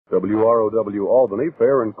WROW Albany,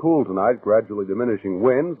 fair and cool tonight, gradually diminishing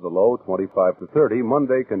winds, the low 25 to 30.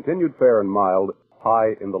 Monday, continued fair and mild,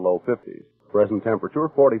 high in the low 50s. Present temperature,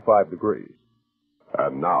 45 degrees.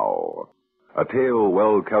 And now, a tale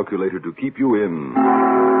well calculated to keep you in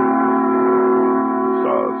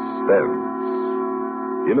suspense.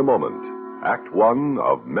 In a moment, Act One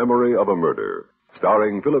of Memory of a Murder,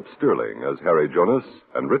 starring Philip Sterling as Harry Jonas,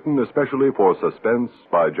 and written especially for Suspense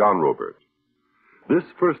by John Robert. This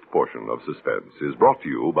first portion of Suspense is brought to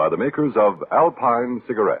you by the makers of Alpine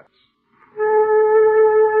cigarettes.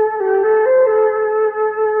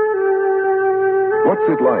 What's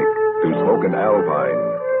it like to smoke an Alpine?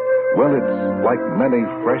 Well, it's like many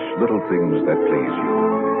fresh little things that please you.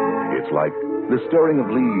 It's like the stirring of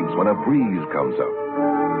leaves when a breeze comes up.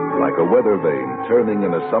 Like a weather vane turning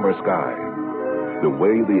in a summer sky. The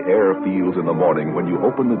way the air feels in the morning when you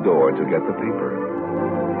open the door to get the paper.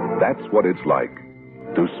 That's what it's like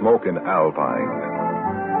to smoke an Alpine.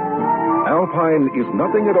 Alpine is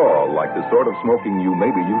nothing at all like the sort of smoking you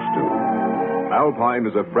may be used to. Alpine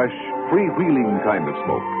is a fresh, freewheeling kind of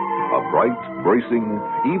smoke. A bright, bracing,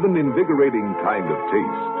 even invigorating kind of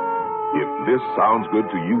taste. If this sounds good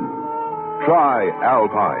to you, try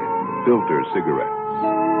Alpine filter cigarettes.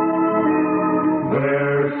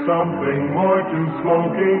 There's something more to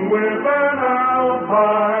smoking with an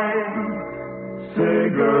Alpine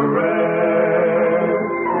cigarette.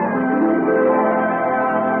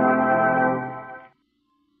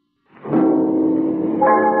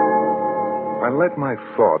 I let my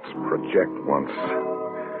thoughts project once.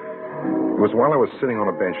 It was while I was sitting on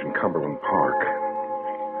a bench in Cumberland Park.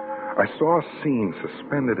 I saw a scene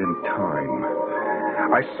suspended in time.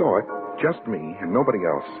 I saw it, just me and nobody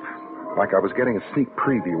else, like I was getting a sneak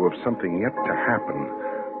preview of something yet to happen,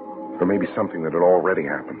 or maybe something that had already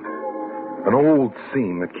happened. An old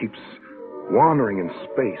scene that keeps wandering in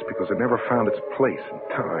space because it never found its place in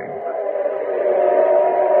time.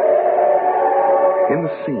 In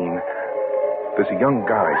the scene, there's a young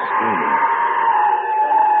guy screaming.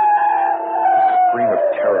 A scream of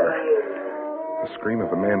terror. The scream of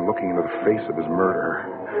a man looking into the face of his murderer.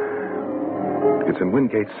 It's in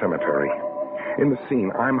Wingate Cemetery. In the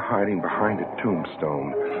scene, I'm hiding behind a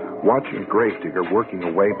tombstone, watching a gravedigger working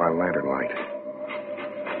away by lantern light.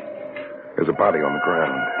 There's a body on the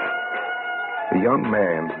ground. A young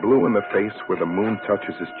man, blue in the face where the moon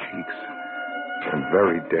touches his cheeks, and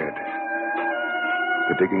very dead.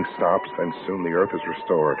 The digging stops, then soon the earth is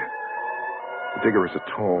restored. The digger is a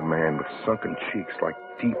tall man with sunken cheeks like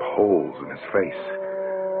deep holes in his face.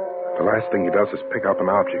 The last thing he does is pick up an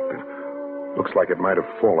object that looks like it might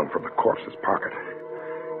have fallen from the corpse's pocket.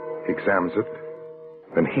 He examines it,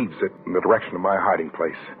 then heaves it in the direction of my hiding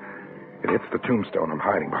place. It hits the tombstone I'm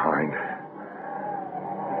hiding behind.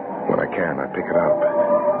 When I can, I pick it up.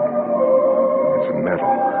 It's in metal,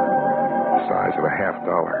 the size of a $50.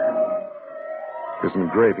 There's an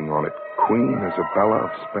engraving on it, Queen Isabella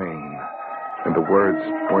of Spain, and the words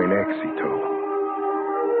Buen Éxito,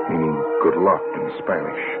 meaning good luck in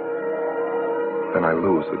Spanish. Then I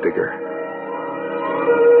lose the digger.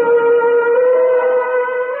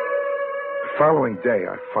 The following day,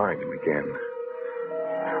 I find him again.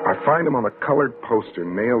 I find him on a colored poster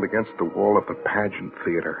nailed against the wall of the Pageant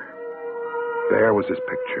Theater. There was his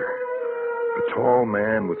picture. A tall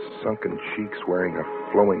man with sunken cheeks wearing a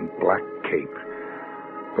flowing black cape.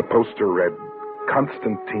 The poster read,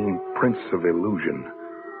 Constantine, Prince of Illusion,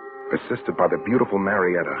 assisted by the beautiful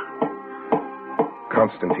Marietta.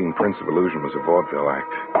 Constantine, Prince of Illusion was a vaudeville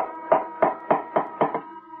act.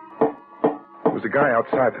 There was a guy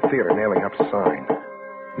outside the theater nailing up a sign.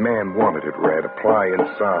 Man wanted, it read, apply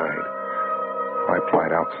inside. I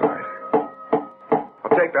applied outside.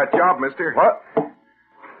 I'll take that job, mister. What?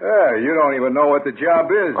 You don't even know what the job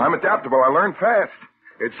is. I'm adaptable. I learn fast.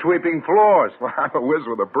 It's sweeping floors. Well, I'm a whiz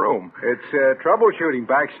with a broom. It's troubleshooting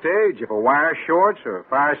backstage. If a wire shorts or a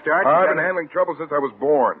fire starts... I've been handling trouble since I was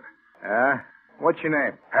born. What's your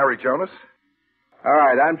name? Harry Jonas. All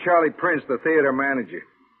right, I'm Charlie Prince, the theater manager.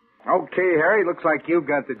 Okay, Harry, looks like you've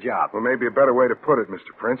got the job. Well, maybe a better way to put it,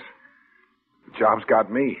 Mr. Prince. The job's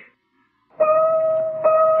got me.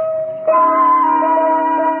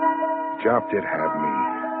 The job did have me.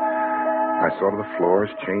 I saw to the floors,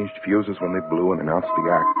 changed fuses when they blew, and announced the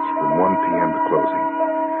acts from 1 p.m. to closing.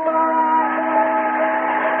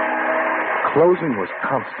 Closing was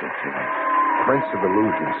Constantine, Prince of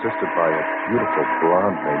Illusion, assisted by a beautiful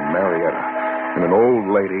blonde named Marietta, and an old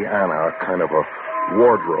lady, Anna, kind of a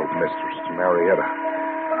wardrobe mistress to Marietta.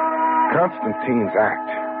 Constantine's act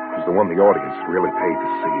was the one the audience really paid to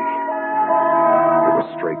see. It was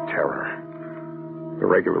straight terror. The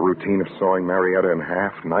regular routine of sawing Marietta in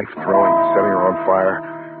half, knife throwing, setting her on fire,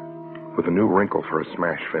 with a new wrinkle for a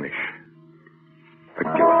smash finish. The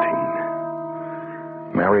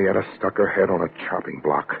guillotine. Marietta stuck her head on a chopping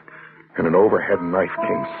block, and an overhead knife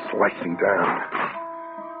came slicing down.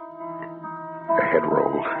 The head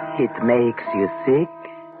rolled. It makes you sick?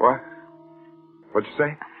 What? What'd you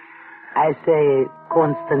say? I say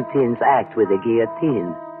Constantine's act with the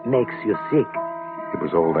guillotine makes you sick. It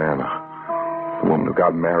was old Anna, the woman who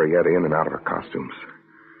got Marietta in and out of her costumes.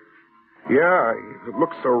 Yeah, it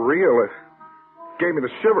looked so real, it gave me the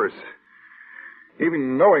shivers.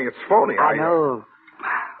 Even knowing it's phony, I know.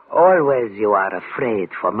 Always you are afraid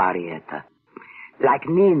for Marietta. Like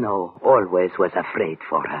Nino always was afraid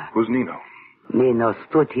for her. Who's Nino? Nino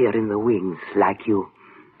stood here in the wings like you,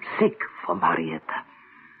 sick for Marietta.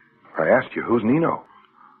 I asked you, who's Nino?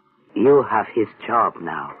 You have his job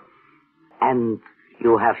now. And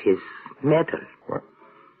you have his medal. What?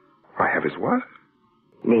 I have his what?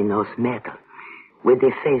 Nino's medal. With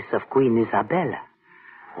the face of Queen Isabella.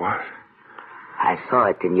 What? I saw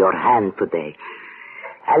it in your hand today.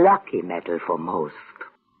 A lucky medal for most.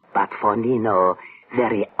 But for Nino,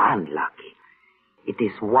 very unlucky. It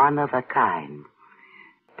is one of a kind.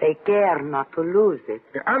 Take care not to lose it.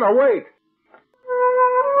 Anna, wait!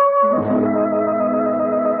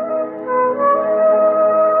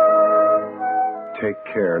 Take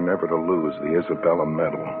care never to lose the Isabella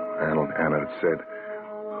medal, Anna had said.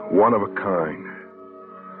 One of a kind.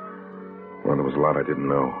 Well, there was a lot I didn't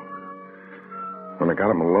know. When I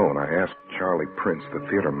got him alone, I asked Charlie Prince, the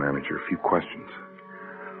theater manager, a few questions.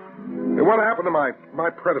 Hey, what happened to my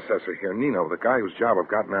predecessor here, Nino, the guy whose job I've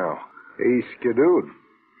got now? He skidooed.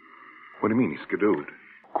 What do you mean, he skidooed?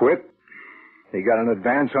 Quit. He got an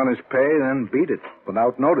advance on his pay, then beat it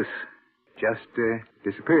without notice. Just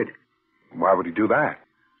disappeared. Why would he do that?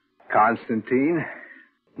 Constantine.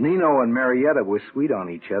 Nino and Marietta were sweet on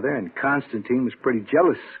each other, and Constantine was pretty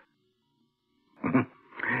jealous.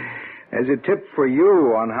 There's a tip for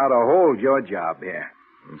you on how to hold your job here.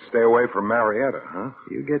 And stay away from Marietta, huh?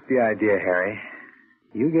 You get the idea, Harry.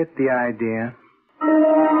 You get the idea.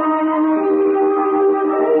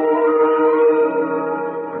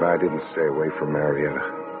 But I didn't stay away from Marietta.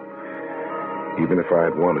 Even if I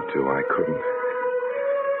had wanted to, I couldn't.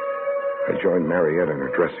 I joined Marietta in her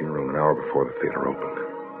dressing room an hour before the theater opened.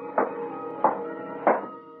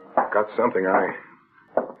 Got something I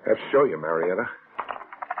have to show you, Marietta.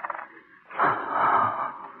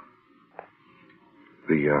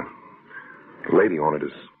 The lady on it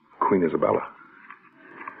is Queen Isabella.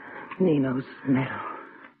 Nino's medal.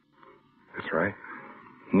 That's right.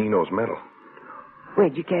 Nino's medal.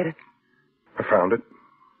 Where'd you get it? I found it.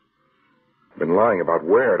 Been lying about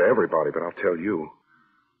where to everybody, but I'll tell you.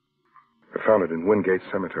 I found it in Wingate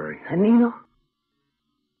Cemetery. And Nino?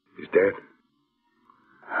 He's dead.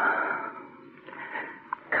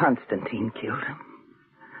 Constantine killed him.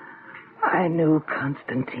 I knew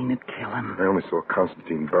Constantine would kill him. I only saw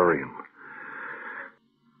Constantine bury him.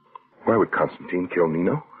 Why would Constantine kill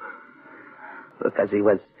Nino? Because he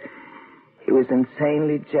was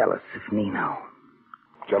insanely jealous of Nino.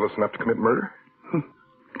 Jealous enough to commit murder?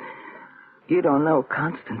 You don't know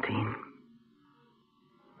Constantine.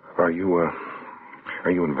 Are you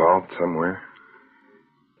involved somewhere?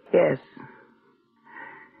 Yes.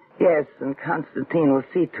 Yes, and Constantine will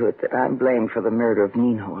see to it that I'm blamed for the murder of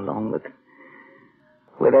Nino along with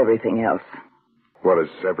everything else. What is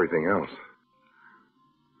everything else?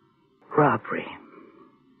 Robbery.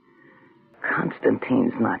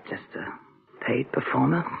 Constantine's not just a paid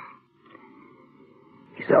performer.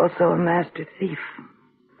 He's also a master thief.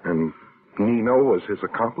 And Nino was his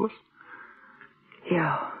accomplice?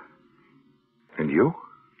 Yeah. And you?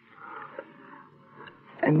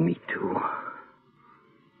 And me too.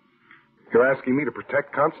 You're asking me to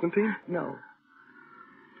protect Constantine? No.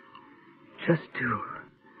 Just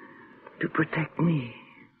to protect me.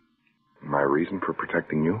 My reason for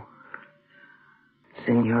protecting you? It's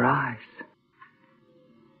in your eyes.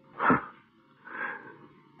 Huh.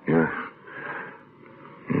 You're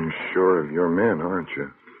sure of your men, aren't you?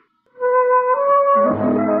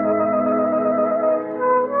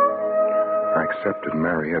 I accepted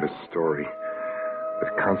Marietta's story.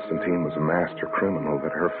 That Constantine was a master criminal,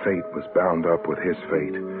 that her fate was bound up with his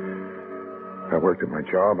fate. I worked at my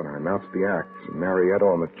job and I announced the acts, and Marietta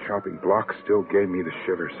on the chopping block still gave me the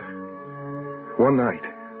shivers. One night,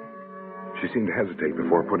 she seemed to hesitate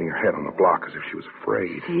before putting her head on the block as if she was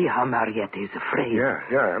afraid. See how Marietta is afraid. Yeah,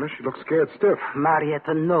 Anna, she looked scared stiff.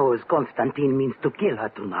 Marietta knows Constantine means to kill her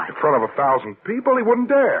tonight. In front of 1,000 people, he wouldn't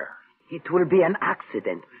dare. It will be an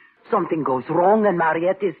accident. Something goes wrong and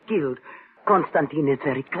Marietta is killed. Constantine is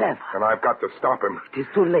very clever. And I've got to stop him. It is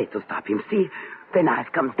too late to stop him. See, the knife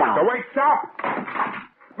comes down. No, wait, stop!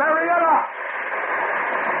 Marietta!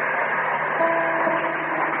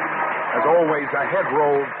 As always, a head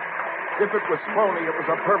rolled. If it was phony, it was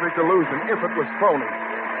a perfect illusion. If it was phony.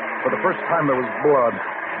 For the first time, there was blood.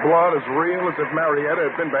 Blood as real as if Marietta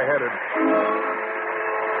had been beheaded.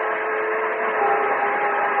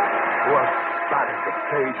 Blood spattered the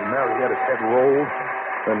stage, and Marietta's head rolled,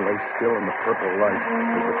 then lay still in the purple light.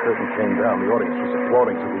 As the curtain came down, the audience was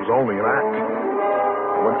applauding, so it was only an act.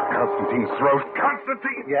 I went for Constantine's throat.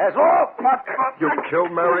 Constantine! Yes? Oh, what? You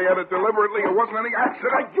killed Marietta deliberately. It wasn't any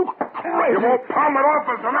accident. You crazy. You won't palm it off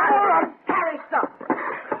as an accident. Harry, stop.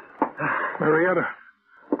 Marietta.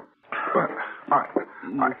 But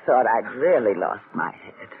You thought I'd really lost my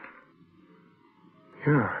head.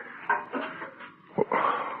 Yeah.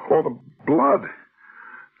 All the blood.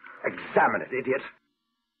 Examine it, idiot.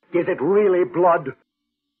 Is it really blood?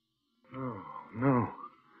 No,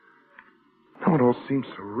 it all seems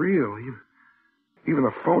so real. Even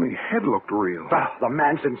the phony head looked real. The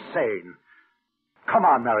man's insane. Come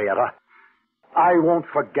on, Marietta. I won't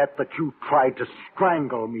forget that you tried to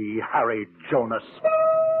strangle me, Harry Jonas.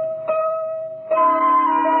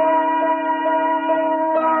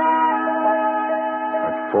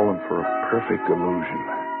 I've fallen for a perfect illusion.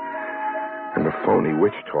 And the phony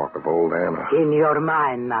witch talk of old Anna. In your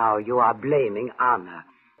mind now, you are blaming Anna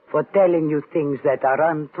for telling you things that are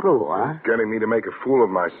untrue, huh? Getting me to make a fool of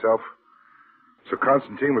myself. So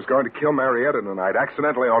Constantine was going to kill Marietta tonight,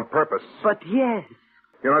 accidentally on purpose. But yes.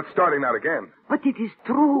 You're not starting that again. But it is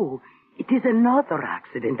true. It is another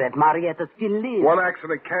accident that Marietta still lives. One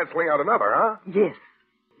accident canceling out another, huh? Yes.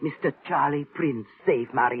 Mr. Charlie Prince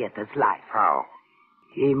saved Marietta's life. How?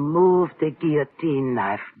 He moved the guillotine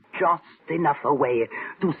knife just enough away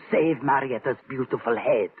to save Marietta's beautiful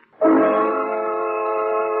head.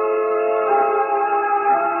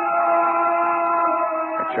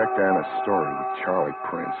 I checked Anna's story with Charlie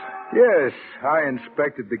Prince. Yes, I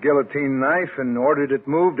inspected the guillotine knife and ordered it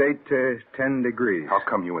moved 8 to 10 degrees. How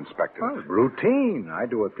come you inspected Well, it? routine. I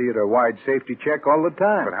do a theater-wide safety check all the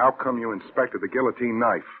time. But how come you inspected the guillotine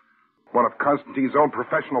knife? One of Constantine's own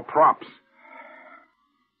professional props.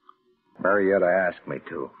 Marietta asked me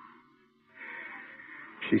to.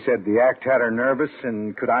 She said the act had her nervous,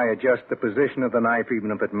 and could I adjust the position of the knife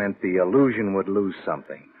even if it meant the illusion would lose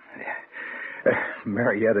something.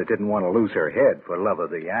 Marietta didn't want to lose her head for love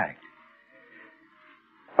of the act.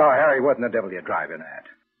 Oh, Harry, what in the devil are you driving at?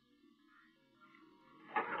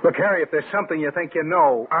 Look, Harry, if there's something you think you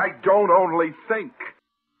know... I don't only think.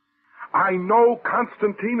 I know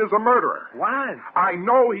Constantine is a murderer. What? I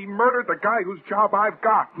know he murdered the guy whose job I've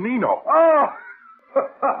got, Nino. Oh!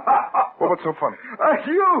 Well, what's so funny?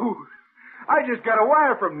 You! I just got a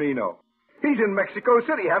wire from Nino. He's in Mexico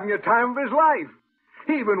City having the time of his life.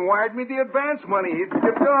 He even wired me the advance money he'd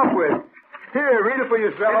tipped off with. Here, read it for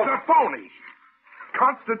yourself. It's a phony.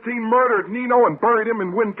 Constantine murdered Nino and buried him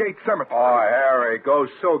in Wingate Cemetery. Oh, Harry, go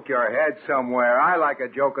soak your head somewhere. I like a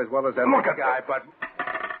joke as well as that Look other at guy, this. but...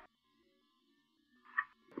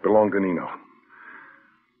 It belonged to Nino.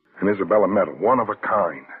 An Isabella medal, one of a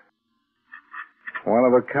kind. One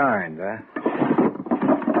of a kind, huh?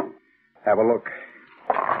 Have a look.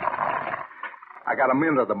 I got a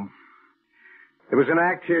mint of them. There was an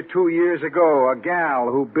act here 2 years ago, a gal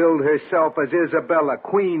who billed herself as Isabella,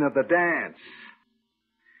 queen of the dance.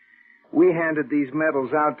 We handed these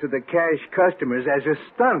medals out to the cash customers as a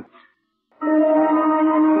stunt.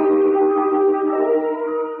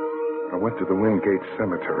 I went to the Wingate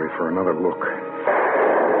Cemetery for another look.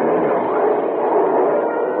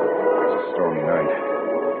 It was a stormy night.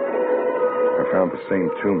 I found the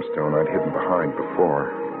same tombstone I'd hidden behind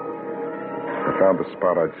before. I found the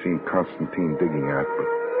spot I'd seen Constantine digging at, but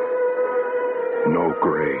no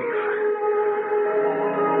grave.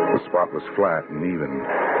 The spot was flat and even,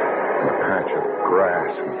 and a patch of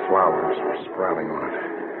grass and flowers were sprouting on it.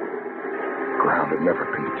 Ground had never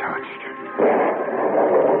been touched.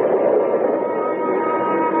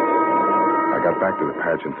 I got back to the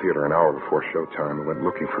pageant theater an hour before showtime and went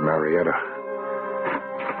looking for Marietta.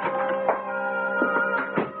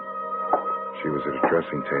 She was at a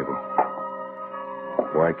dressing table.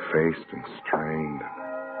 White-faced and strained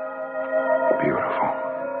and beautiful.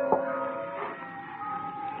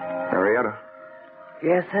 Marietta.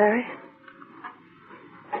 Yes, Harry?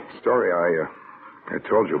 The story I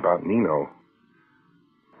told you about Nino.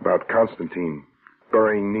 About Constantine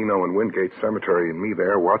burying Nino in Wingate Cemetery and me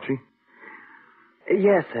there watching.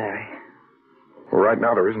 Yes, Harry. Well, right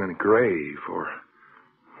now there isn't any grave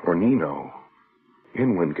or Nino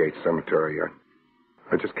in Wingate Cemetery.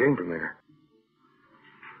 I just came from there.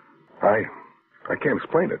 I can't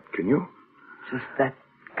explain it. Can you? Just that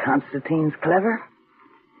Constantine's clever.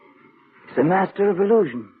 He's a master of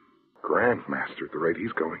illusion. Grandmaster at the rate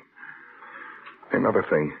he's going. Another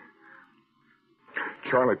thing.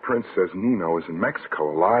 Charlie Prince says Nino is in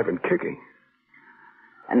Mexico, alive and kicking.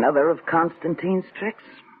 Another of Constantine's tricks?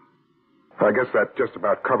 I guess that just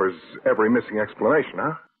about covers every missing explanation,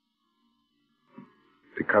 huh?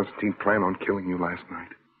 Did Constantine plan on killing you last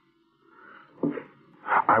night?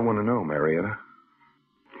 I want to know, Marietta.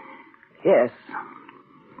 Yes.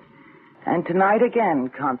 And tonight again,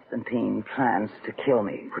 Constantine plans to kill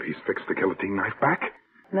me. But he's fixed the guillotine knife back?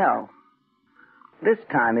 No. This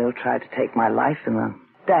time he'll try to take my life in the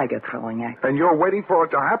dagger-throwing act. And you're waiting for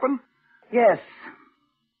it to happen? Yes.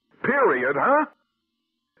 Period, huh?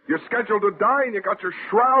 You're scheduled to die and you got your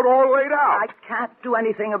shroud all laid out. I can't do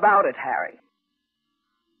anything about it, Harry.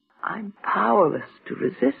 I'm powerless to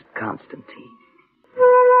resist Constantine.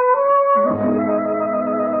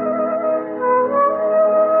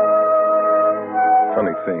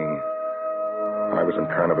 Funny thing, I was in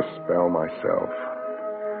kind of a spell myself.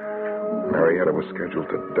 Marietta was scheduled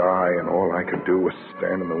to die, and all I could do was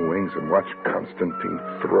stand in the wings and watch Constantine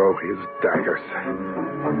throw his daggers.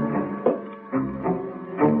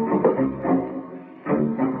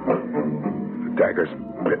 The daggers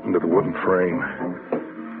bit into the wooden frame.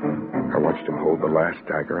 I watched him hold the last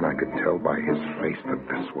dagger, and I could tell by his face that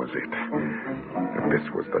this was it. That this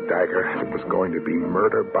was the dagger that was going to be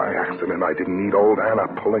murder by accident. I didn't need old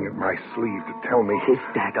Anna pulling at my sleeve to tell me. His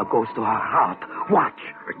dagger goes to her heart. Watch.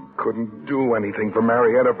 I couldn't do anything for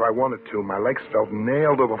Marietta if I wanted to. My legs felt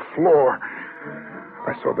nailed to the floor.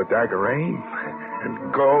 I saw the dagger aim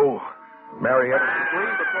and go. Marietta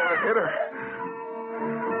screamed before I hit her.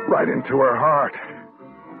 Right into her heart.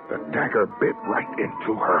 The dagger bit right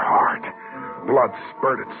into her heart. Blood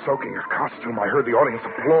spurted, soaking her costume. I heard the audience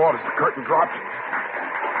applaud as the curtain dropped.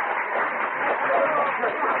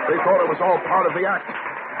 They thought it was all part of the act.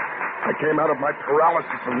 I came out of my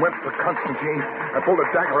paralysis and went for Constantine. I pulled a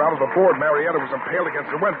dagger out of the board Marietta was impaled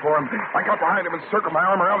against and went for him. I got behind him and circled my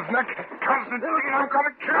arm around his neck. Constantine, I'm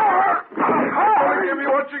going to kill her! I'll give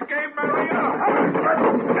you what you gave Marietta!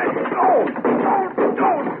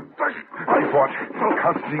 Don't! I fought.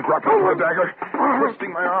 Constantine grabbed for the dagger,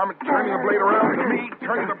 twisting my arm and turning the blade around to me,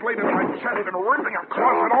 turning the blade into my chest and ripping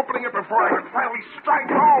across and opening it before I could finally strike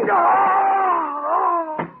home.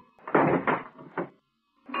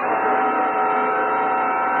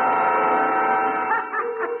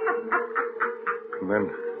 And then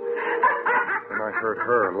I heard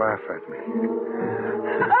her laugh at me.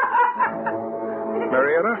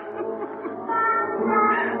 Marietta?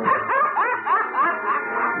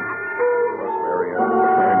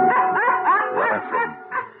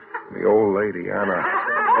 The old lady, Anna,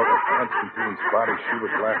 over Constantine's body, she was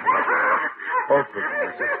laughing. Both of them,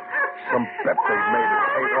 as if some bet they'd made had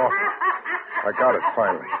paid off. I got it,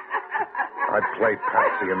 finally. I played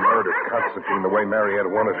Patsy and murdered Constantine the way Marietta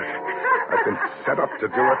wanted it. I'd been set up to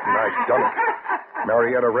do it, and I'd done it.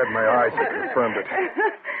 Marietta read my eyes and confirmed it.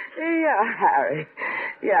 Yeah, Harry.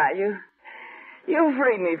 Yeah, you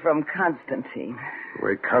freed me from Constantine. The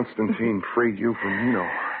way Constantine freed you from Nino.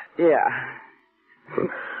 Yeah. From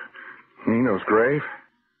Nino's grave?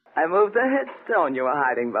 I moved the headstone you were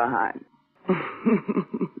hiding behind.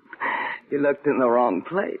 You looked in the wrong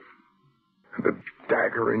place. The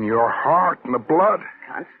dagger in your heart and the blood.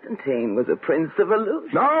 Constantine was a prince of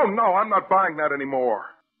illusion. No, I'm not buying that anymore.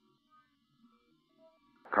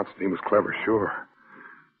 Constantine was clever, sure.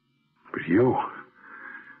 But you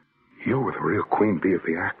were the real queen bee of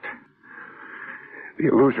the act. The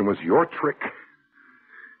illusion was your trick.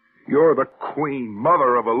 You're the queen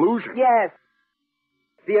mother of illusion. Yes.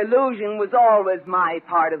 The illusion was always my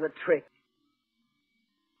part of the trick.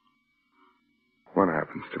 What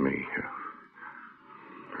happens to me?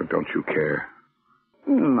 Or don't you care?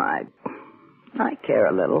 I care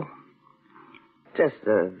a little. Just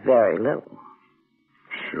a very little.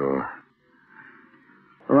 Sure.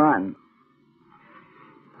 Run.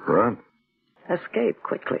 Run? Escape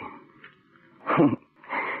quickly.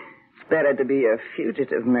 It's better to be a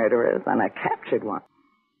fugitive murderer than a captured one.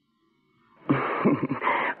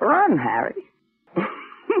 Run, Harry.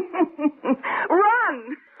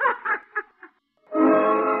 Run!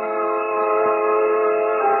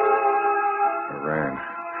 I ran.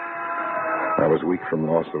 I was weak from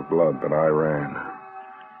loss of blood, but I ran.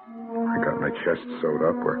 I got my chest sewed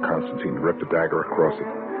up where Constantine ripped the dagger across it.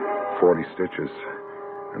 40 stitches.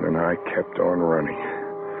 And then I kept on running.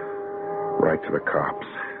 Right to the cops.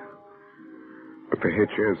 But the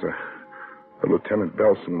hitch is, Lieutenant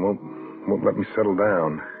Belson won't let me settle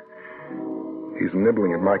down. He's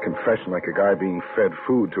nibbling at my confession like a guy being fed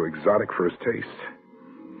food too exotic for his taste.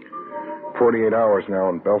 48 hours now,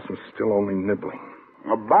 and Belson's still only nibbling.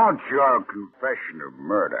 About your confession of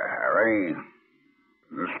murder, Harry,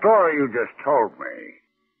 the story you just told me,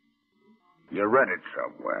 you read it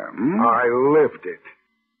somewhere, hmm? I lived it.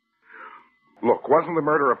 Look, wasn't the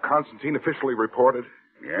murder of Constantine officially reported?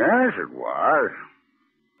 Yes, it was.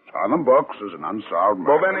 It's on the books as an unsolved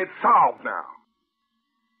murder. Well, then it's solved now.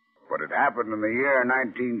 But it happened in the year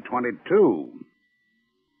 1922,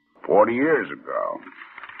 40 years ago.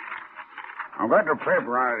 I've got the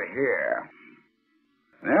paper on it here.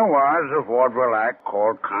 There was a vaudeville act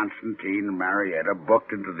called Constantine and Marietta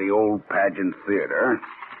booked into the old pageant theater.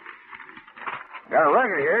 Got a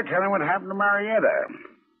record here telling what happened to Marietta.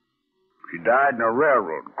 She died in a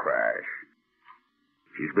railroad crash.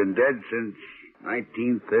 She's been dead since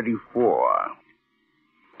 1934.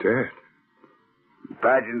 Dead? The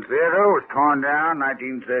pageant theater was torn down in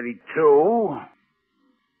 1932,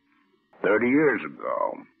 30 years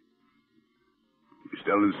ago. You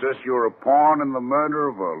still insist you were a pawn in the murder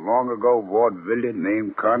of a long-ago vaudevillian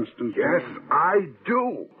named Constantine? Yes, I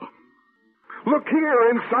do. Look here,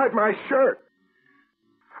 inside my shirt.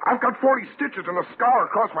 I've got 40 stitches and a scar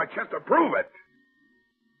across my chest to prove it.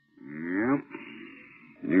 Yeah.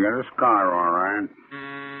 You got a scar, all right.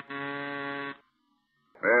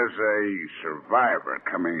 There's a survivor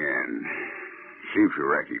coming in. See if you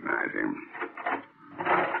recognize him.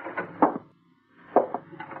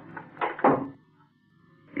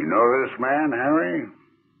 You know this man, Harry?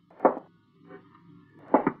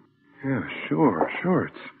 Yeah,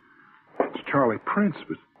 sure. It's Charlie Prince,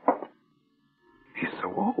 but he's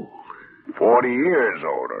so old. 40 years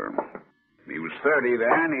older. He was 30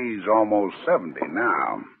 then. He's almost 70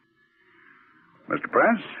 now. Mr.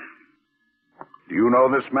 Prince, do you know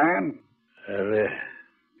this man?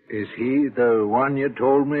 Is he the one you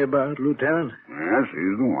told me about, Lieutenant? Yes,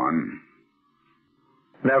 he's the one.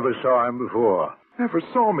 Never saw him before. Never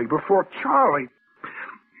saw me before, Charlie.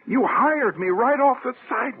 You hired me right off the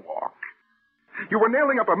sidewalk. You were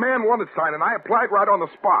nailing up a man wanted sign, and I applied right on the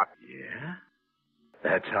spot. Yeah?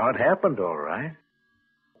 That's how it happened, all right.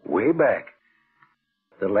 Way back.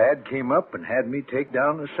 The lad came up and had me take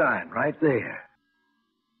down the sign right there.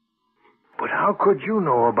 But how could you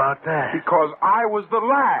know about that? Because I was the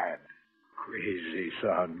lad. Crazy,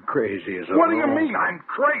 son. Crazy as a What do you mean I'm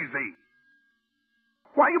crazy?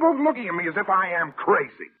 Why are you both looking at me as if I am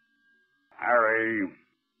crazy? Harry,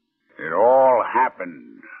 it all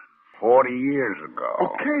happened 40 years ago.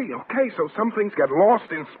 Okay, so some things get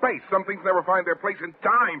lost in space. Some things never find their place in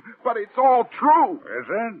time. But it's all true. Is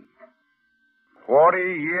it? 40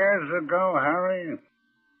 years ago, Harry?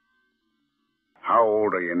 How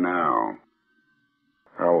old are you now?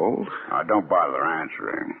 How old? Don't bother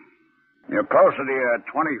answering. You're closer to your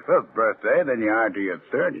 25th birthday than you are to your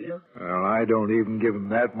 30th. Well, I don't even give him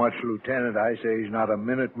that much, Lieutenant. I say he's not a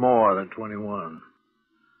minute more than 21.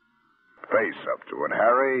 Face up to it,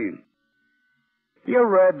 Harry. You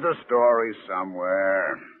read the story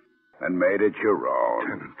somewhere and made it your own.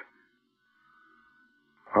 Lieutenant,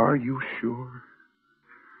 are you sure?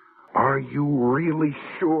 Are you really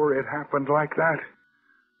sure it happened like that?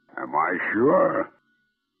 Am I sure?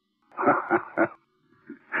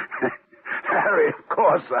 Harry, of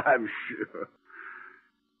course I'm sure.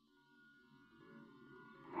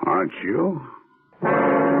 Aren't you?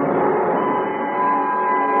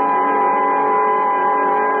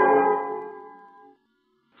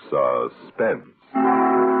 Suspense.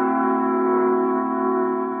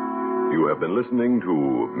 You have been listening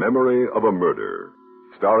to Memory of a Murder,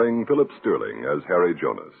 starring Philip Sterling as Harry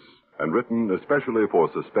Jonas, and written especially for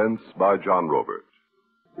Suspense by John Robert.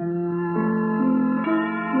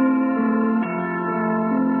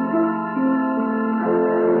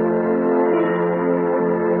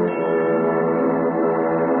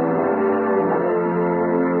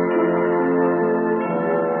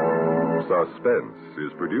 Suspense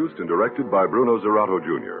is produced and directed by Bruno Zerato,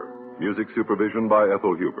 Jr., music supervision by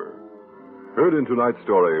Ethel Huber. Heard in tonight's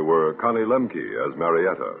story were Connie Lemke as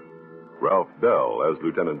Marietta, Ralph Bell as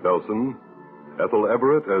Lieutenant Belson, Ethel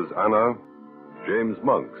Everett as Anna, James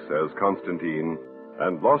Monks as Constantine,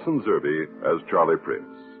 and Lawson Zerby as Charlie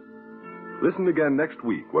Prince. Listen again next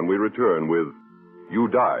week when we return with You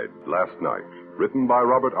Died Last Night, written by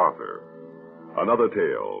Robert Arthur. Another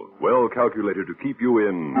tale well calculated to keep you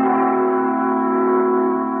in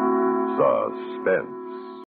suspense.